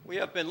We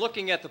have been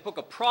looking at the book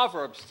of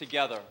Proverbs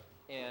together,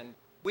 and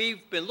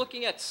we've been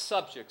looking at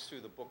subjects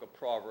through the book of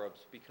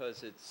Proverbs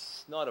because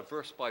it's not a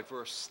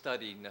verse-by-verse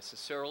study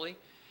necessarily,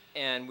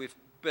 and we've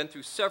been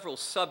through several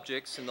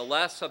subjects, and the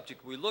last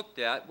subject we looked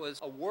at was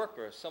a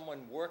worker,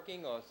 someone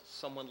working or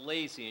someone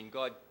lazy, and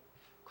God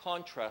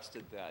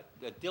contrasted that,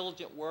 the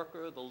diligent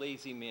worker, the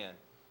lazy man.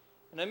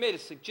 And I made a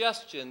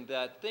suggestion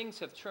that things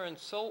have turned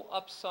so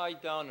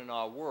upside down in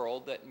our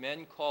world that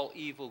men call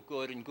evil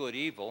good and good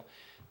evil,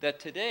 that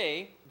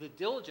today the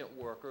diligent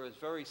worker is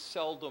very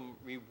seldom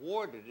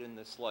rewarded in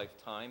this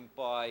lifetime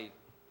by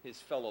his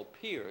fellow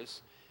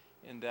peers,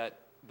 and that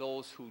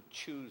those who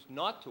choose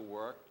not to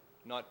work,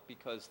 not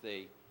because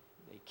they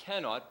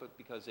cannot, but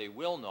because they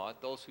will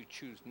not, those who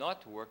choose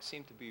not to work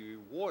seem to be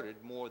rewarded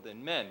more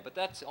than men. But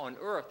that's on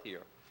earth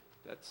here.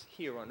 That's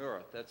here on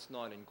earth. That's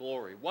not in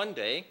glory. One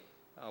day,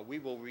 we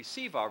will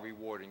receive our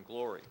reward in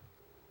glory.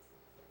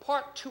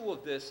 Part 2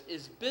 of this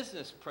is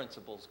business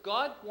principles.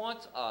 God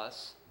wants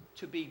us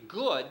to be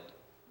good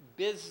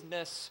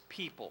business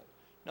people.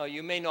 Now,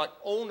 you may not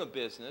own a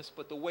business,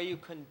 but the way you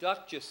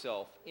conduct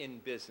yourself in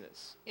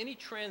business, any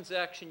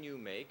transaction you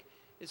make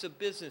is a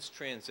business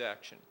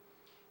transaction.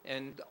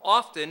 And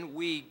often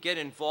we get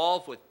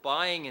involved with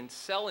buying and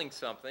selling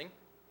something,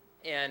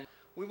 and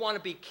we want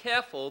to be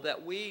careful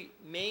that we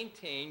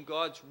maintain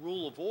God's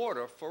rule of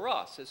order for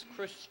us as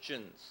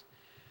Christians.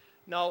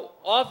 Now,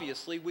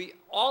 obviously,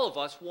 all of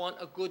us want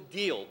a good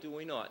deal, do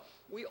we not?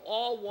 We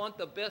all want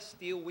the best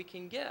deal we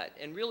can get.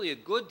 And really, a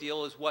good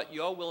deal is what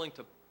you're willing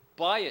to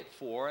buy it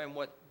for and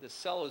what the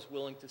seller is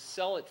willing to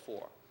sell it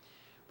for.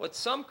 But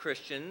some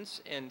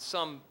Christians and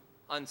some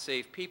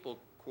unsaved people,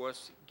 of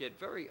course, get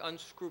very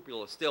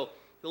unscrupulous. They'll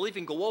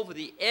even go over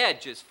the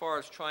edge as far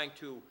as trying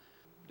to,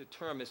 the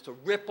term is to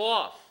rip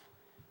off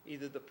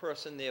either the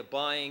person they're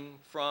buying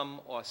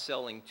from or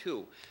selling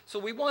to. So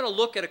we want to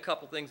look at a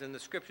couple things in the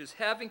scriptures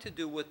having to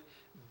do with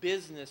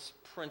business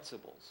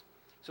principles.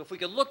 So if we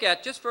could look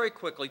at, just very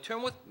quickly,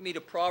 turn with me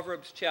to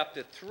Proverbs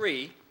chapter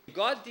 3.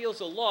 God deals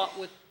a lot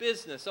with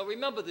business. So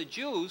remember, the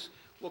Jews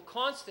were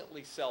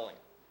constantly selling.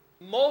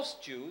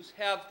 Most Jews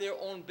have their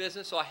own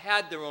business or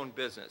had their own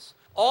business.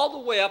 All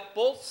the way up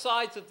both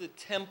sides of the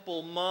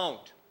Temple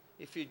Mount.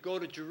 If you go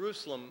to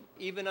Jerusalem,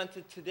 even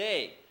unto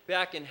today,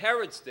 back in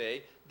Herod's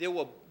day, there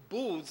were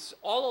booths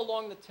all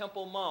along the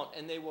Temple Mount,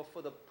 and they were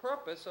for the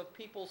purpose of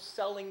people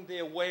selling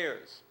their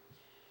wares.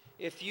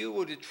 If you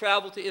were to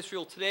travel to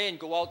Israel today and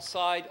go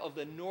outside of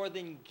the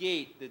northern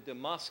gate, the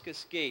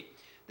Damascus gate,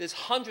 there's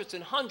hundreds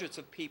and hundreds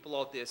of people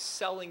out there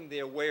selling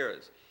their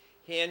wares,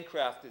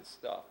 handcrafted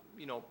stuff,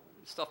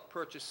 stuff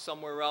purchased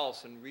somewhere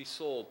else and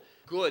resold,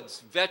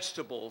 goods,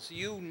 vegetables,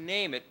 you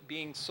name it,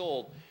 being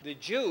sold. The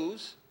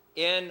Jews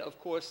and, of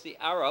course, the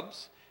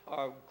Arabs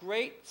are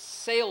great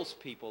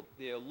salespeople.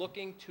 They're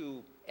looking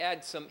to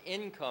add some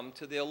income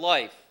to their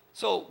life.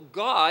 So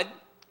God,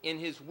 in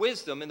his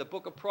wisdom in the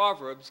book of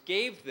Proverbs,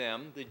 gave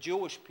them, the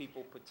Jewish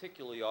people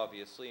particularly,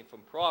 obviously, and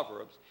from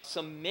Proverbs,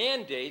 some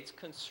mandates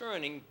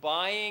concerning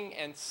buying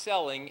and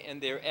selling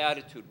and their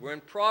attitude. We're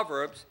in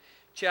Proverbs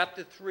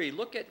chapter 3.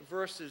 Look at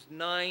verses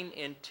 9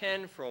 and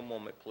 10 for a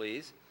moment,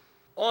 please.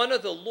 Honor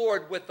the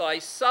Lord with thy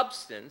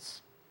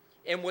substance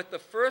and with the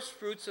first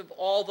fruits of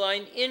all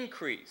thine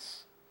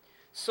increase.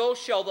 So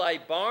shall thy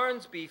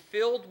barns be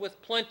filled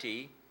with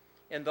plenty,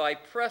 and thy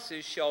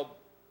presses shall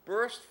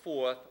burst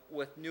forth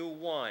with new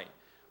wine.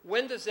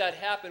 When does that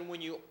happen?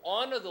 When you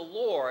honor the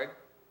Lord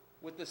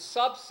with the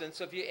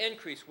substance of your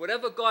increase.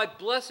 Whatever God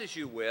blesses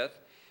you with,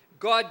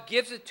 God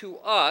gives it to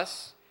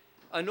us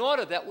in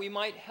order that we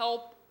might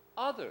help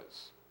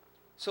others.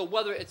 So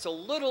whether it's a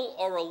little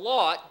or a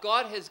lot,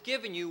 God has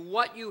given you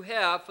what you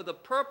have for the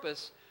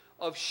purpose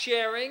of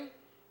sharing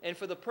and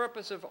for the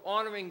purpose of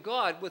honoring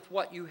God with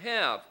what you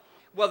have.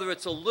 Whether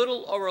it's a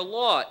little or a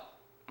lot.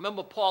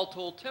 Remember, Paul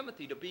told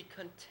Timothy to be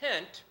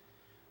content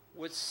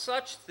with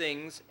such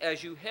things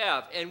as you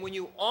have. And when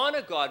you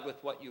honor God with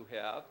what you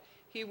have,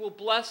 he will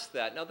bless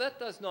that. Now, that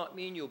does not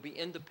mean you'll be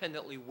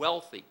independently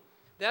wealthy.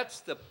 That's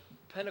the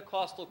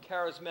Pentecostal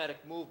charismatic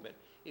movement.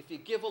 If you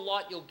give a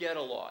lot, you'll get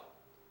a lot.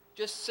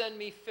 Just send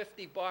me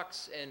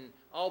 $50 and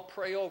I'll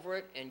pray over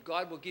it, and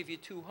God will give you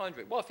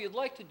 200. Well, if you'd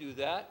like to do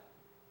that,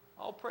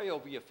 I'll pray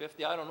over your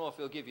 50. I don't know if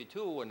he'll give you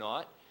 2 or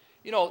not.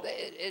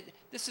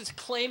 This is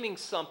claiming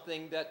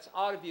something that's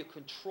out of your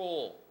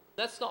control.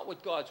 That's not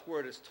what God's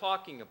word is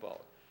talking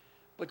about.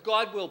 But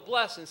God will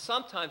bless, and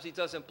sometimes he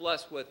doesn't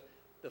bless with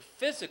the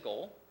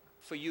physical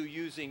for you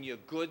using your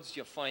goods,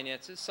 your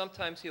finances.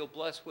 Sometimes he'll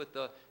bless with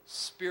the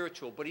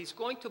spiritual. But he's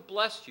going to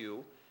bless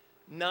you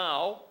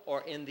now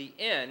or in the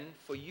end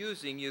for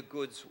using your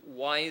goods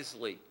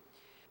wisely.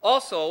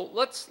 Also,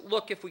 let's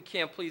look, if we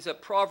can, please,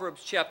 at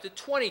Proverbs chapter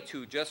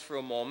 22 just for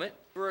a moment.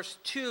 Verse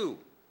 2.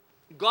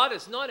 God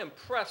is not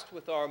impressed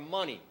with our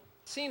money.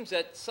 It seems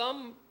that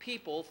some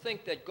people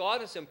think that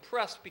God is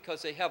impressed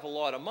because they have a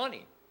lot of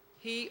money.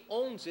 He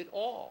owns it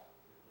all.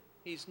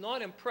 He's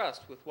not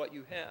impressed with what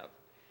you have.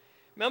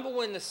 Remember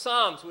when the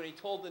Psalms, when he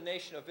told the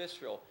nation of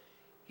Israel,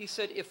 he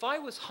said, if I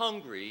was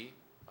hungry,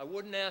 I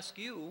wouldn't ask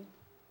you,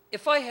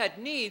 If I had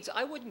needs,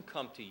 I wouldn't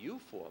come to you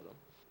for them.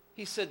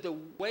 He said, the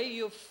way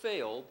you've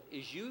failed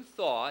is you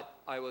thought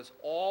I was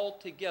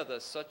altogether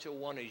such a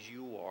one as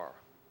you are.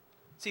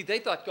 See, they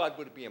thought God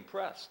would be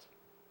impressed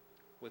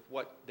with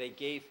what they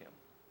gave him.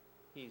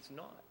 He's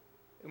not.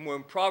 And we're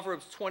in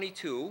Proverbs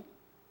 22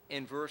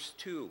 and verse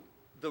 2.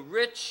 The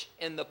rich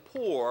and the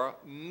poor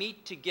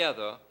meet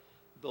together.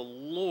 The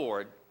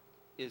Lord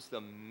is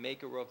the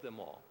maker of them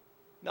all.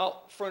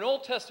 Now, for an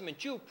Old Testament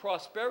Jew,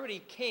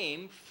 prosperity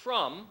came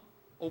from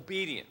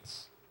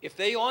obedience. If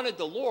they honored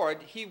the Lord,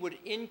 he would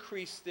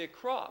increase their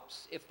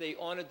crops. If they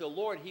honored the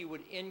Lord, he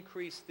would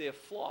increase their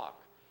flock.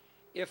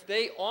 If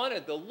they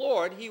honored the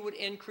Lord, he would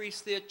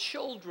increase their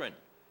children.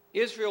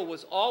 Israel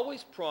was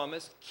always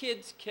promised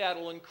kids,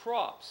 cattle, and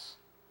crops.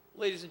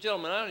 Ladies and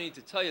gentlemen, I don't need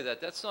to tell you that.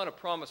 That's not a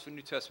promise for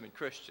New Testament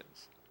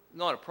Christians.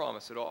 Not a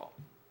promise at all.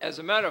 As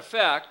a matter of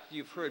fact,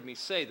 you've heard me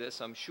say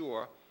this, I'm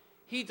sure,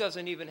 he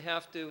doesn't even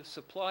have to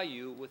supply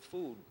you with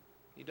food.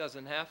 He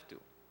doesn't have to.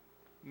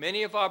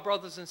 Many of our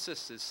brothers and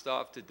sisters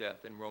starve to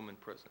death in Roman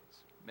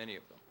prisons. Many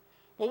of them.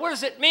 Well, what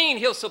does it mean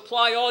he'll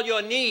supply all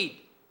your need?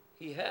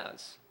 He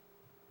has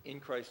in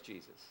Christ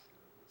Jesus.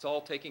 It's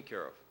all taken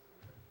care of.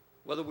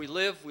 Whether we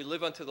live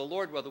unto the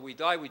Lord. Whether we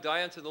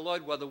die unto the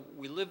Lord. Whether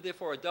we live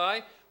therefore or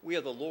die, we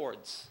are the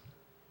Lord's.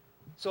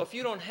 So if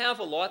you don't have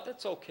a lot,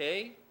 that's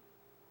okay.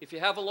 If you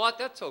have a lot,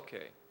 that's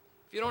okay.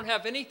 If you don't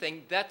have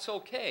anything, that's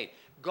okay.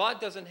 God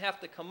doesn't have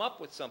to come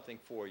up with something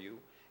for you.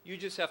 You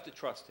just have to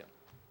trust him.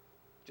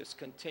 Just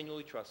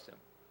continually trust him.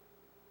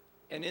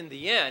 And in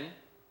the end,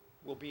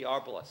 will be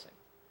our blessing.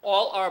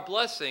 All our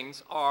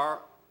blessings are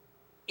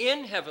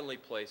in heavenly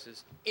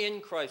places in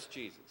Christ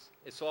Jesus.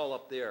 It's all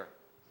up there,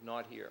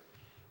 not here.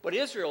 But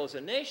Israel as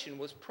a nation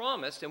was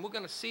promised, and we're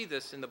going to see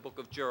this in the book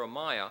of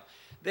Jeremiah,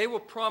 they were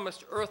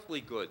promised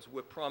earthly goods.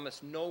 We're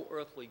promised no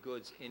earthly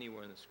goods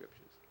anywhere in the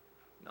scriptures.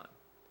 None.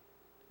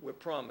 We're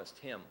promised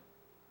him.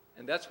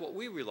 And that's what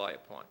we rely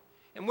upon.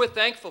 And we're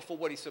thankful for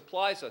what he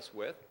supplies us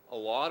with, a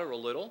lot or a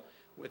little.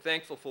 We're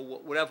thankful for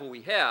whatever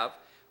we have.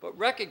 But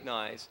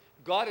recognize,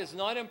 God is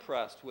not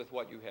impressed with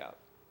what you have.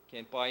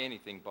 Can't buy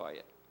anything by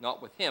it.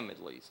 Not with him,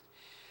 at least.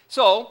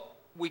 So,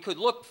 we could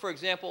look, for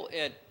example,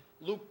 at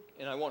Luke,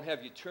 and I won't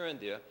have you turn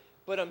there,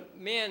 but a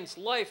man's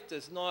life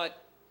does not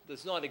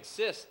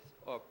exist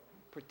or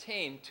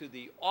pertain to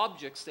the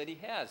objects that he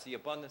has, the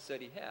abundance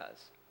that he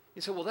has.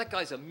 You say, well, that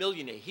guy's a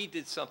millionaire. He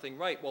did something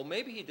right. Well,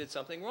 maybe he did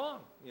something wrong,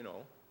 you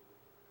know.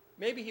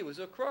 Maybe he was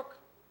a crook.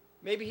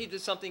 Maybe he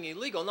did something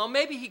illegal. Now,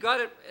 maybe he got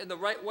it in the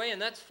right way,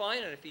 and that's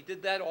fine, and if he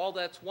did that, all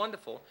that's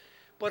wonderful.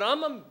 But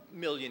I'm a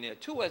millionaire,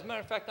 too. As a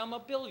matter of fact, I'm a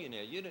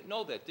billionaire. You didn't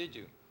know that, did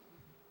you?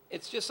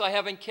 It's just I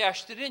haven't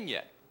cashed it in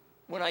yet.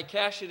 When I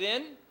cash it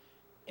in,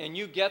 and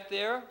you get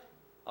there,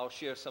 I'll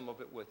share some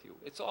of it with you.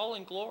 It's all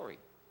in glory.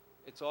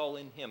 It's all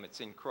in him. It's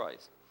in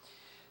Christ.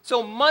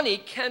 So money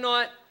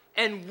cannot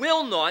and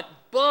will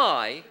not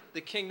buy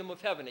the kingdom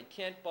of heaven. It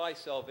can't buy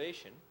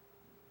salvation.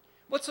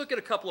 Let's look at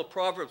a couple of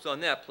Proverbs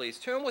on that, please.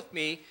 Turn with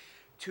me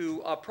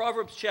to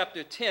Proverbs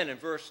chapter 10 and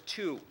verse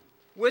 2.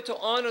 We're to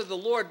honor the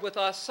Lord with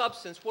our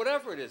substance,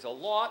 whatever it is, a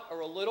lot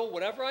or a little,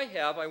 whatever I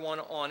have, I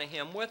want to honor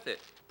him with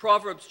it.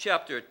 Proverbs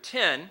chapter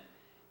 10,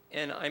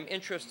 and I'm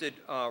interested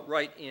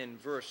right in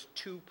verse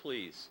 2,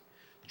 please.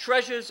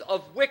 Treasures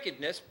of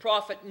wickedness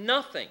profit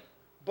nothing,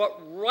 but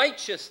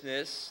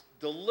righteousness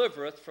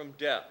delivereth from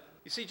death.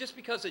 You see, just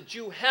because a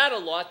Jew had a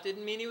lot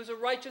didn't mean he was a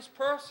righteous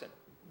person.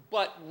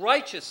 But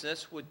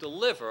righteousness would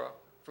deliver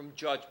from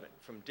judgment,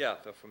 from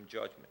death or from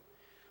judgment.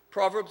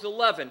 Proverbs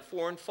 11,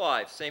 4 and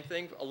 5. Same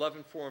thing,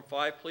 11, 4 and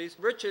 5, please.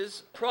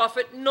 Riches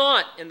profit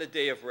not in the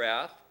day of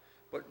wrath,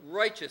 but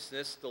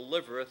righteousness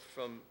delivereth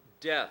from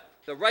death.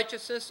 The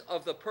righteousness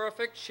of the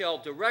perfect shall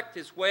direct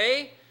his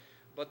way,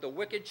 but the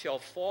wicked shall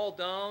fall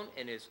down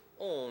in his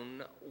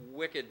own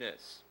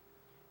wickedness.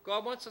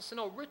 God wants us to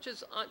know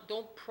riches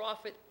don't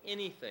profit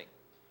anything.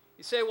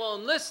 You say, well,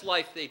 in this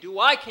life they do.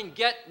 I can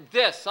get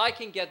this. I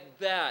can get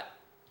that.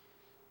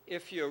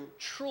 If you're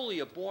truly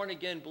a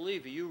born-again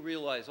believer, you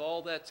realize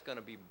all that's going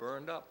to be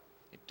burned up.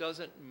 It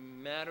doesn't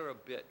matter a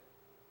bit.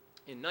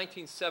 In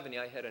 1970,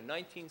 I had a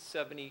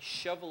 1970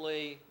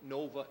 Chevrolet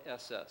Nova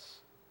SS.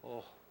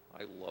 Oh,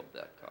 I love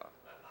that car.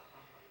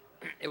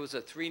 It was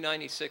a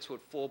 396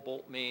 with 4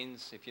 bolt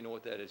mains. If you know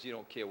what that is, you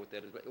don't care what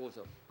that is. But it was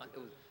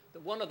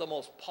one of the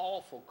most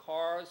powerful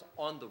cars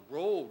on the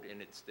road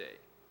in its day.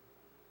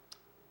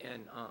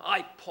 And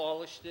I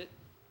polished it,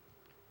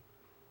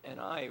 and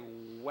I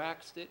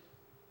waxed it.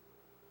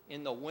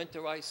 In the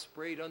winter, I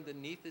sprayed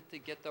underneath it to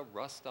get the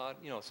rust out,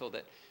 you know, so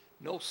that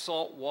no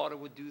salt water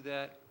would do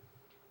that.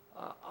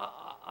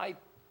 I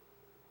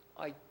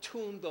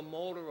tuned the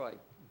motor. I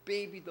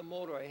babied the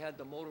motor. I had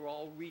the motor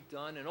all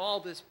redone and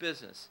all this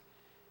business.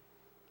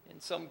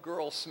 And some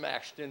girl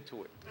smashed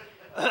into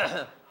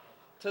it.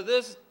 To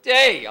this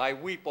day, I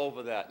weep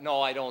over that.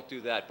 No, I don't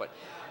do that, but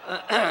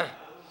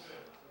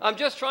I'm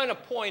just trying to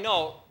point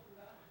out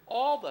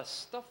all the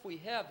stuff we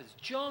have is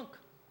junk.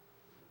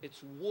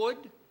 It's wood,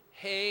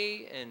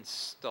 hay, and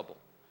stubble.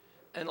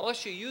 And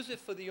unless you use it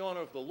for the honor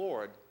of the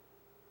Lord,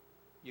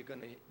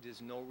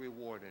 there's no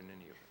reward in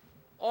any of it.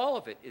 All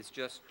of it is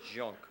just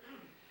junk.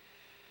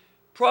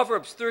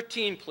 Proverbs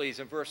 13, please,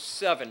 in verse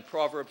 7.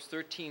 Proverbs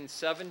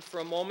 13:7 for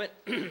a moment.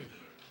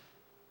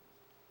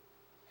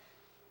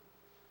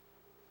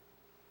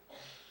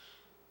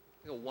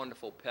 A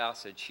wonderful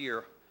passage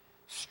here,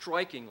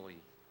 strikingly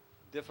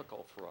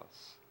difficult for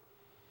us.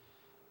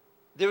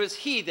 There is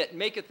he that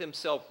maketh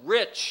himself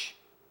rich,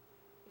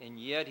 and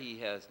yet he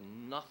has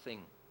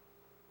nothing.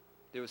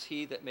 There is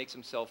he that makes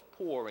himself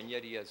poor, and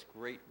yet he has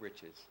great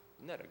riches.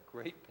 Isn't that a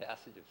great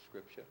passage of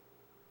Scripture?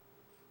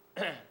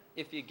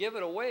 If you give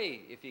it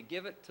away, if you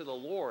give it to the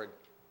Lord,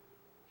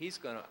 he's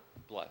going to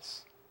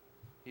bless.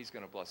 He's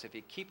going to bless. If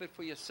you keep it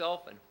for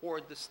yourself and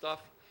hoard the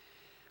stuff,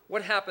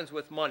 what happens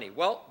with money?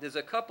 Well, there's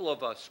a couple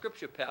of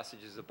Scripture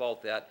passages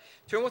about that.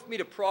 Turn with me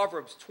to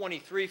Proverbs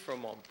 23 for a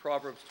moment.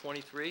 Proverbs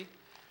 23.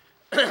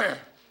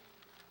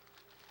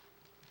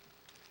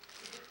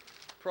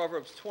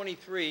 Proverbs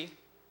 23.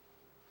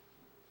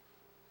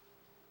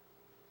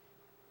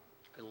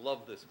 I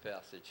love this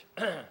passage.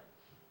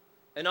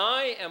 And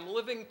I am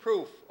living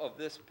proof of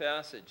this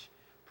passage.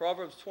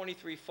 Proverbs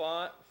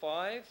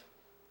 23:5.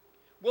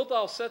 Wilt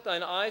thou set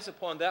thine eyes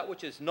upon that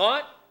which is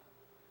not?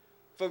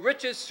 For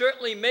riches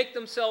certainly make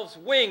themselves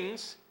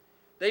wings.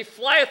 They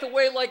flieth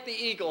away like the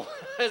eagle.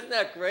 Isn't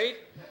that great?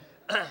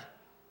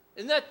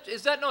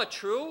 Is that not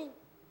true?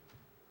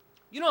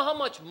 You know how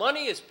much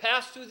money has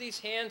passed through these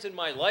hands in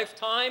my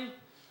lifetime?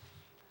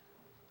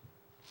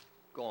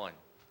 Gone.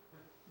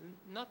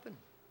 Nothing.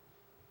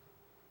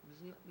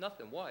 There's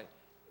nothing. Why?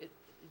 It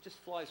just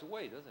flies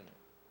away, doesn't it?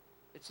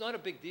 It's not a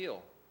big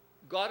deal.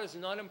 God is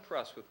not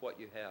impressed with what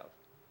you have.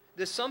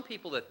 There's some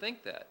people that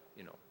think that,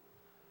 you know.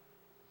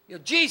 You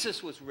know,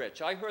 Jesus was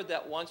rich. I heard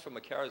that once from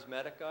a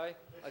charismatic guy.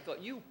 I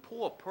thought, you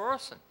poor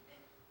person.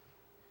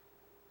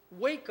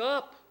 Wake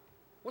up.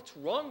 What's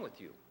wrong with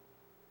you?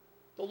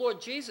 The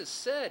Lord Jesus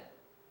said,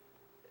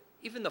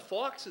 even the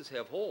foxes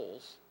have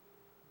holes.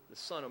 The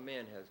Son of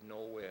Man has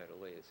nowhere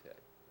to lay his head.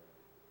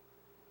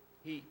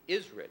 He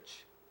is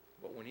rich,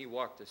 but when he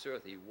walked this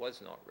earth, he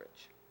was not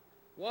rich.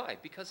 Why?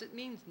 Because it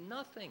means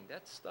nothing.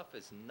 That stuff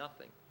is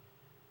nothing.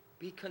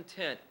 Be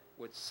content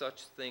with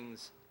such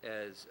things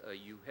as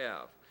you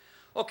have.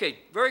 Okay,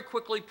 very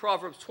quickly,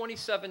 Proverbs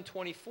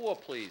 27:24,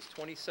 please.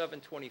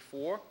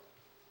 27:24.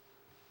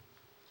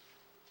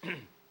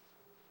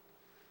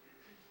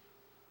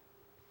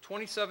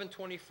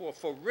 27:24.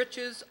 For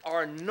riches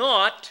are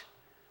not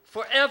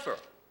forever.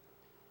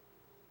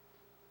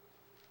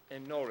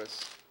 And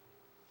notice,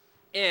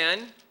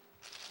 and,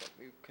 let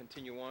me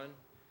continue on,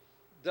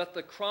 doth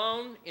the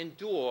crown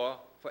endure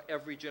for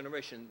every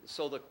generation.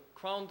 So the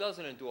crown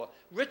doesn't endure.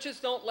 Riches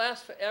don't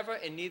last forever,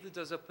 and neither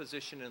does a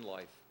position in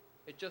life.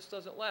 It just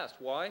doesn't last.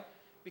 Why?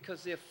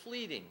 Because they're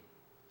fleeting.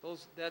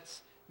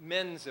 That's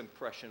men's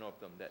impression of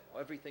them, that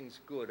everything's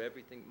good,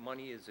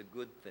 money is a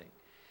good thing.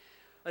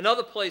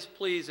 Another place,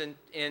 please, in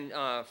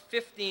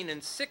 15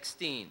 and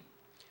 16.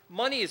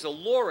 Money is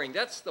alluring.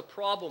 That's the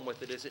problem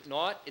with it, is it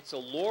not? It's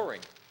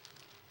alluring.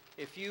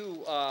 If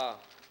you've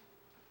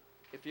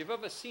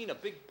ever seen a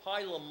big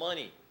pile of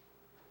money,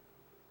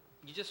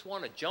 you just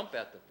want to jump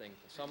at the thing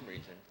for some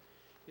reason.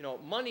 You know,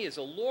 money is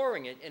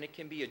alluring, and it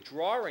can be a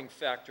drawing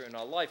factor in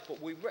our life. But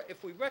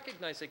if we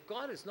recognize that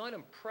God is not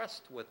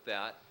impressed with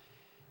that,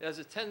 it has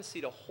a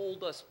tendency to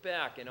hold us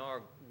back in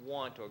our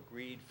want or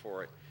greed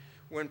for it.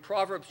 We're in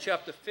Proverbs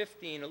chapter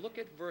 15, and look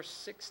at verse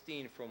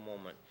 16 for a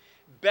moment.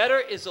 Better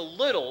is a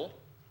little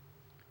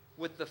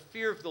with the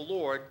fear of the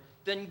Lord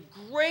than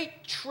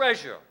great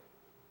treasure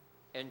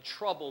and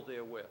trouble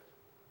therewith.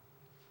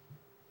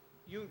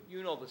 You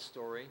know the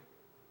story.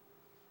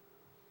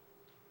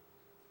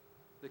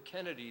 The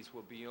Kennedys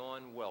were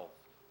beyond wealth.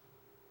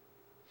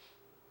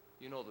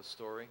 You know the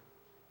story.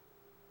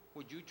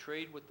 Would you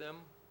trade with them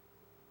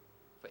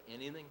for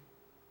anything?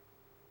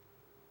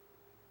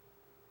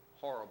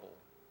 Horrible,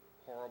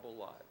 horrible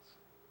lives.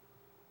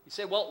 You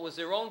say, well, it was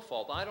their own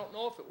fault. I don't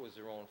know if it was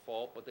their own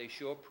fault, but they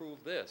sure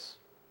proved this.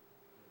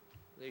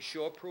 They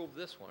sure proved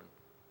this one.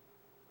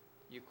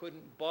 You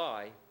couldn't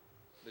buy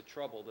the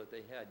trouble that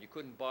they had. You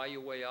couldn't buy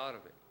your way out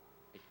of it.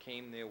 It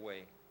came their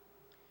way.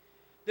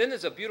 Then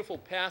there's a beautiful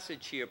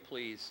passage here,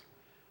 please.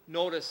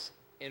 Notice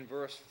in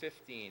verse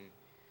 15.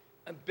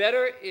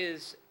 Better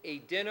is a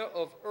dinner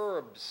of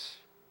herbs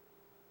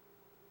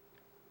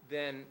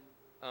than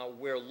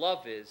where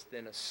love is,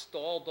 than a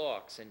stalled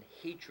ox and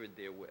hatred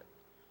therewith.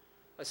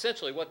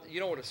 Essentially, you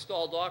know what a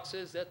stalled ox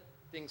is? That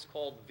thing's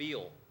called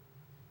veal.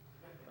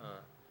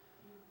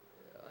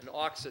 An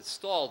ox that's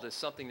stalled is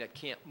something that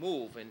can't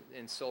move,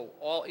 and so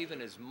even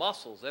his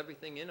muscles,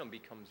 everything in him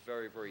becomes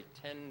very, very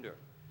tender.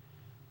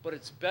 But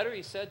it's better,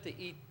 he said, to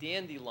eat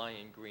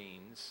dandelion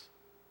greens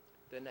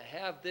than to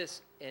have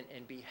this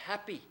and be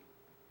happy,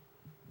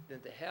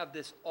 than to have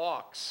this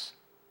ox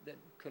that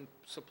can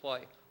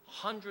supply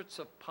hundreds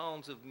of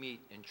pounds of meat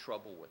in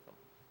trouble with them.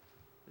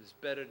 It's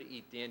better to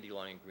eat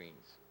dandelion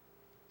greens.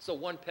 So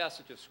one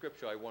passage of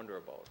Scripture I wonder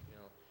about. You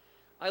know,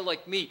 I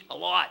like meat a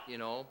lot, you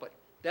know, but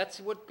that's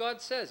what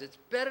God says. It's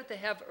better to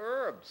have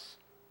herbs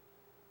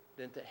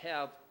than to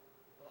have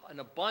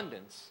an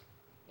abundance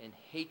and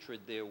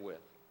hatred therewith.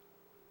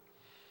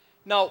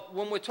 Now,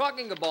 when we're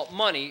talking about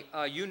money,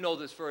 you know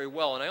this very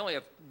well, and I only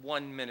have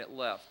 1 minute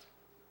left.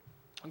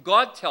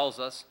 God tells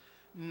us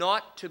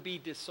not to be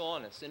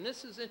dishonest. And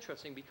this is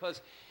interesting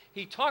because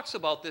he talks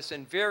about this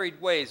in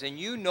varied ways, and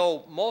you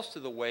know most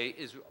of the way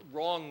is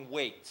wrong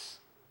weights.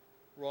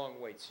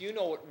 Wrong weights. You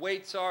know what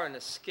weights are in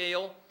a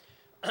scale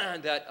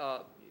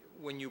that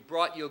when you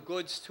brought your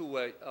goods to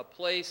a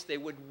place, they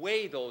would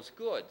weigh those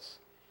goods.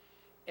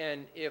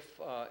 And if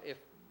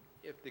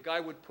the guy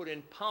would put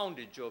in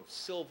poundage of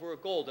silver or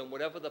gold, and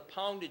whatever the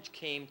poundage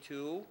came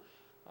to,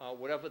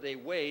 whatever they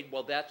weighed,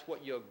 well, that's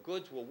what your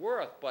goods were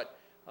worth. But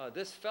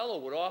this fellow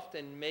would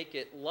often make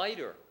it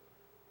lighter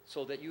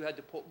so that you had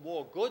to put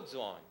more goods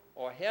on,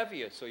 or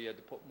heavier so you had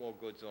to put more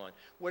goods on.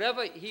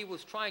 Whatever he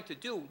was trying to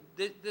do,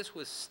 this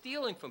was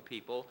stealing from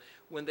people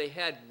when they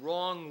had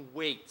wrong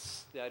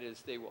weights. That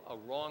is, they were a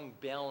wrong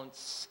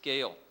balanced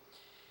scale.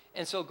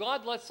 And so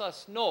God lets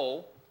us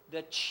know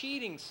that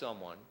cheating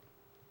someone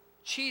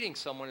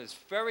is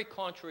very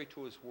contrary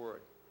to his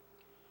word.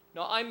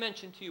 Now, I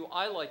mentioned to you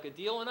I like a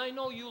deal, and I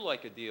know you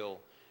like a deal.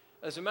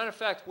 As a matter of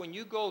fact, when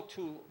you go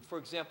to, for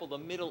example, the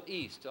Middle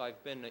East,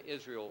 I've been to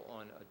Israel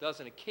on a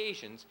dozen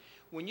occasions,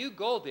 when you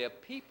go there,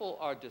 people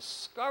are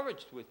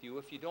discouraged with you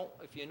if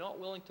you're not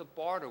willing to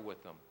barter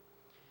with them.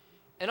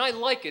 And I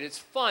like it. It's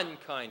fun,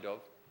 kind of.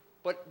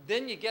 But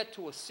then you get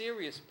to a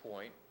serious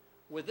point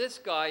where this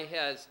guy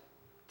has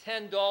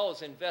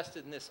 $10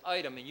 invested in this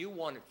item and you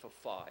want it for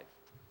 $5.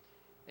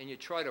 And you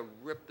try to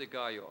rip the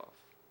guy off.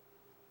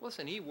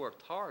 Listen, he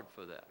worked hard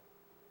for that.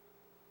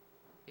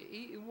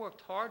 He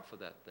worked hard for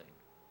that thing.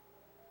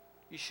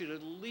 You should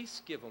at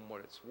least give him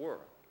what it's worth.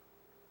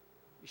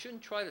 You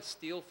shouldn't try to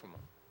steal from him.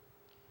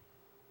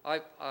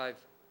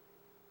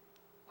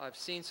 I've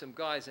seen some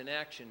guys in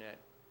action at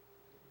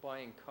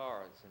buying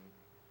cars, and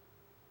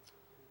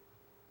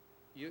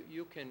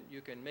you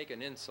can make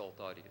an insult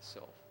out of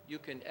yourself. You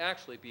can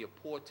actually be a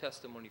poor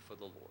testimony for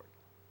the Lord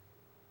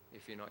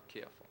if you're not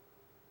careful.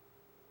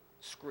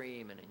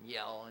 Screaming and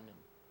yelling,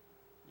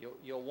 and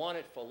you'll want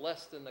it for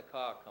less than the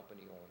car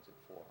company owns it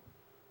for.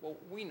 Well,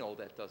 we know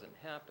that doesn't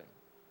happen.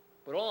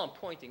 But all I'm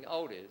pointing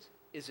out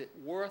is it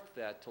worth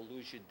that to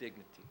lose your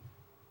dignity?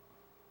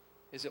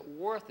 Is it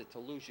worth it to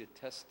lose your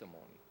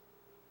testimony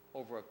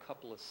over a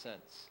couple of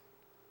cents?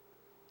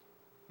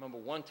 Remember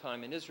one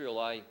time in Israel,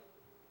 I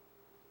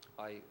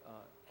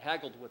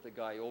haggled with a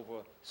guy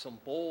over some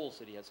bowls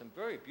that he had, some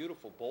very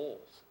beautiful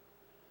bowls.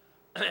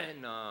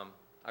 And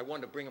I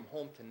wanted to bring them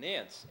home to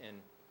Nance, and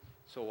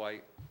so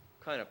I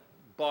kind of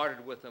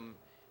bartered with him,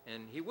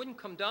 and he wouldn't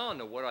come down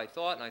to what I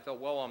thought, and I thought,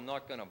 well, I'm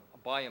not going to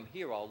buy them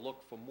here. I'll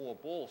look for more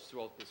bowls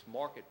throughout this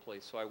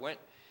marketplace. So I went,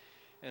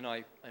 and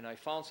I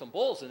found some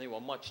bowls, and they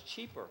were much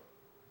cheaper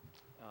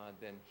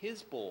than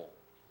his bowl.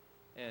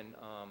 And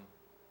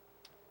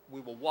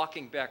we were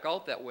walking back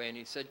out that way, and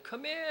he said,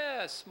 "Come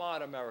here,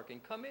 smart American,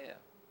 come here."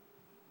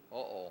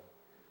 Uh-oh.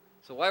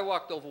 So I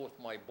walked over with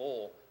my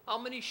bowl. "How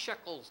many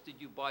shekels did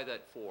you buy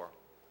that for?"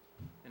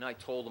 And I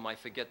told him, I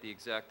forget the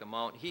exact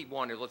amount. He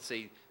wanted, let's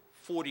say,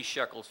 40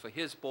 shekels for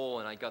his bowl,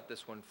 and I got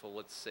this one for,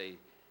 let's say,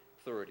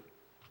 30.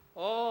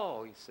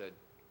 "Oh," he said,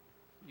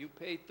 "you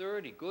paid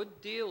 30.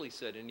 Good deal," he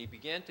said. And he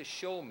began to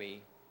show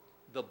me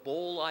the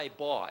bowl I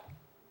bought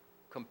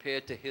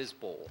compared to his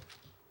bowl.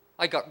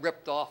 I got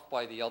ripped off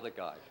by the other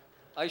guy.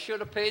 I should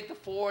have paid the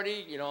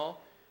 40, you know.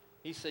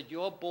 He said,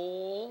 "Your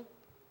bowl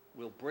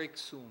will break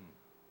soon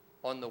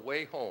on the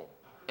way home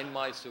in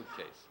my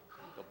suitcase."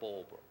 The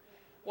bowl broke.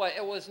 Well,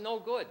 it was no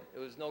good. It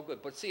was no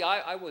good. But see,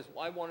 I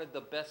wanted the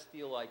best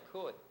deal I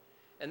could.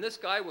 And this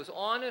guy was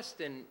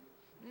honest, and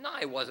no,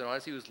 he wasn't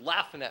honest. He was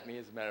laughing at me,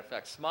 as a matter of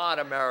fact. "Smart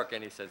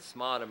American," he said,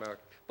 "smart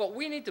American." But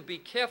we need to be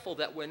careful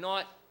that we're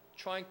not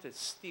trying to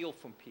steal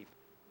from people.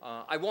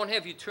 I won't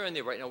have you turn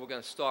there right now. We're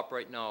going to stop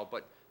right now.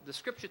 But the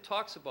scripture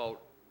talks about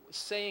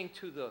saying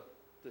to the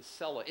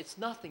seller, "It's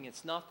nothing,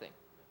 it's nothing."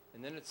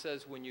 And then it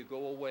says, when you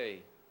go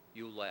away,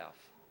 you laugh.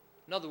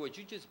 In other words,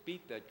 you just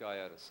beat that guy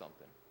out of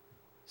something.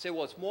 Say,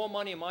 "Well, it's more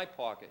money in my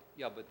pocket."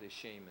 Yeah, but there's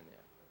shame in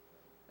there.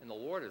 And the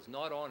Lord is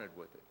not honored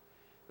with it.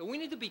 But we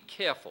need to be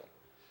careful.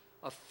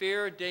 A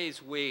fair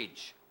day's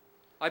wage.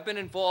 I've been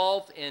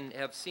involved and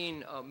have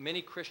seen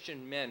many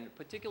Christian men,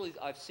 particularly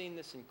I've seen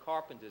this in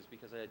carpenters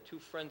because I had two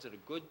friends that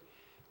are good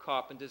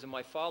carpenters, and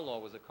my father-in-law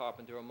was a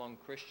carpenter among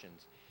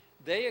Christians.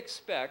 They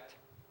expect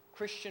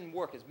Christian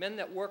workers, men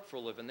that work for a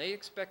living, they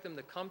expect them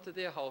to come to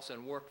their house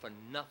and work for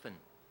nothing,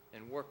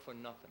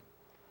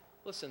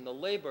 Listen, the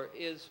labor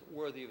is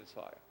worthy of his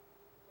hire.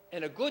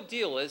 And a good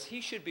deal is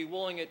he should be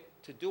willing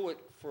to do it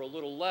for a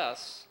little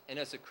less, and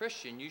as a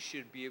Christian, you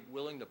should be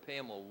willing to pay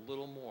him a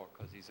little more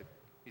because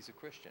he's a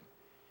Christian.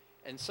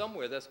 And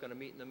somewhere that's going to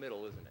meet in the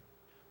middle, isn't it?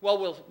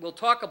 Well, we'll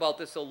talk about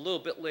this a little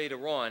bit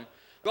later on.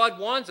 God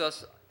warns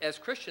us as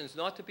Christians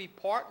not to be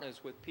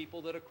partners with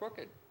people that are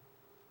crooked.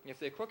 If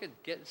they're crooked,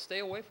 stay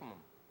away from them.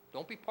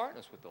 Don't be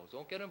partners with those.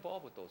 Don't get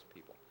involved with those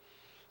people.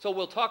 So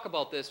we'll talk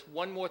about this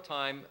one more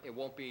time. It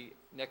won't be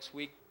next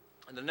week.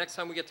 And the next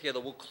time we get together,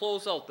 we'll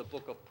close out the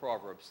book of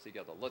Proverbs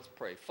together. Let's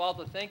pray.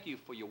 Father, thank you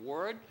for your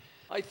word.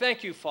 I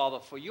thank you, Father,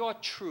 for your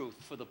truth,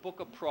 for the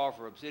book of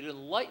Proverbs. It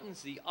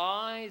enlightens the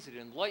eyes, it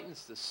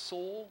enlightens the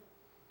soul.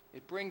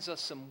 It brings us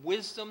some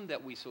wisdom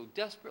that we so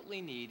desperately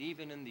need,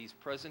 even in these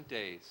present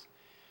days.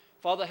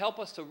 Father, help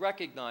us to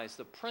recognize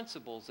the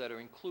principles that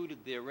are included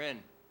therein.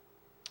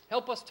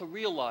 Help us to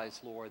realize,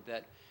 Lord,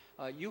 that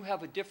you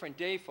have a different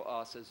day for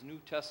us as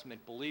New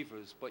Testament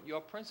believers, but your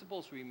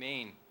principles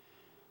remain.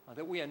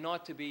 That we are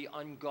not to be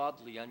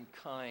ungodly,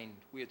 unkind.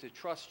 We are to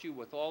trust you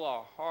with all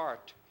our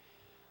heart.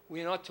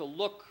 We are not to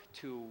look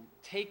to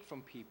take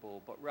from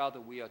people, but rather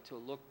we are to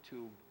look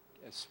to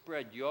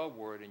spread your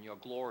word and your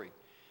glory.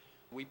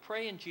 We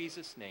pray in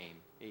Jesus' name,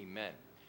 amen.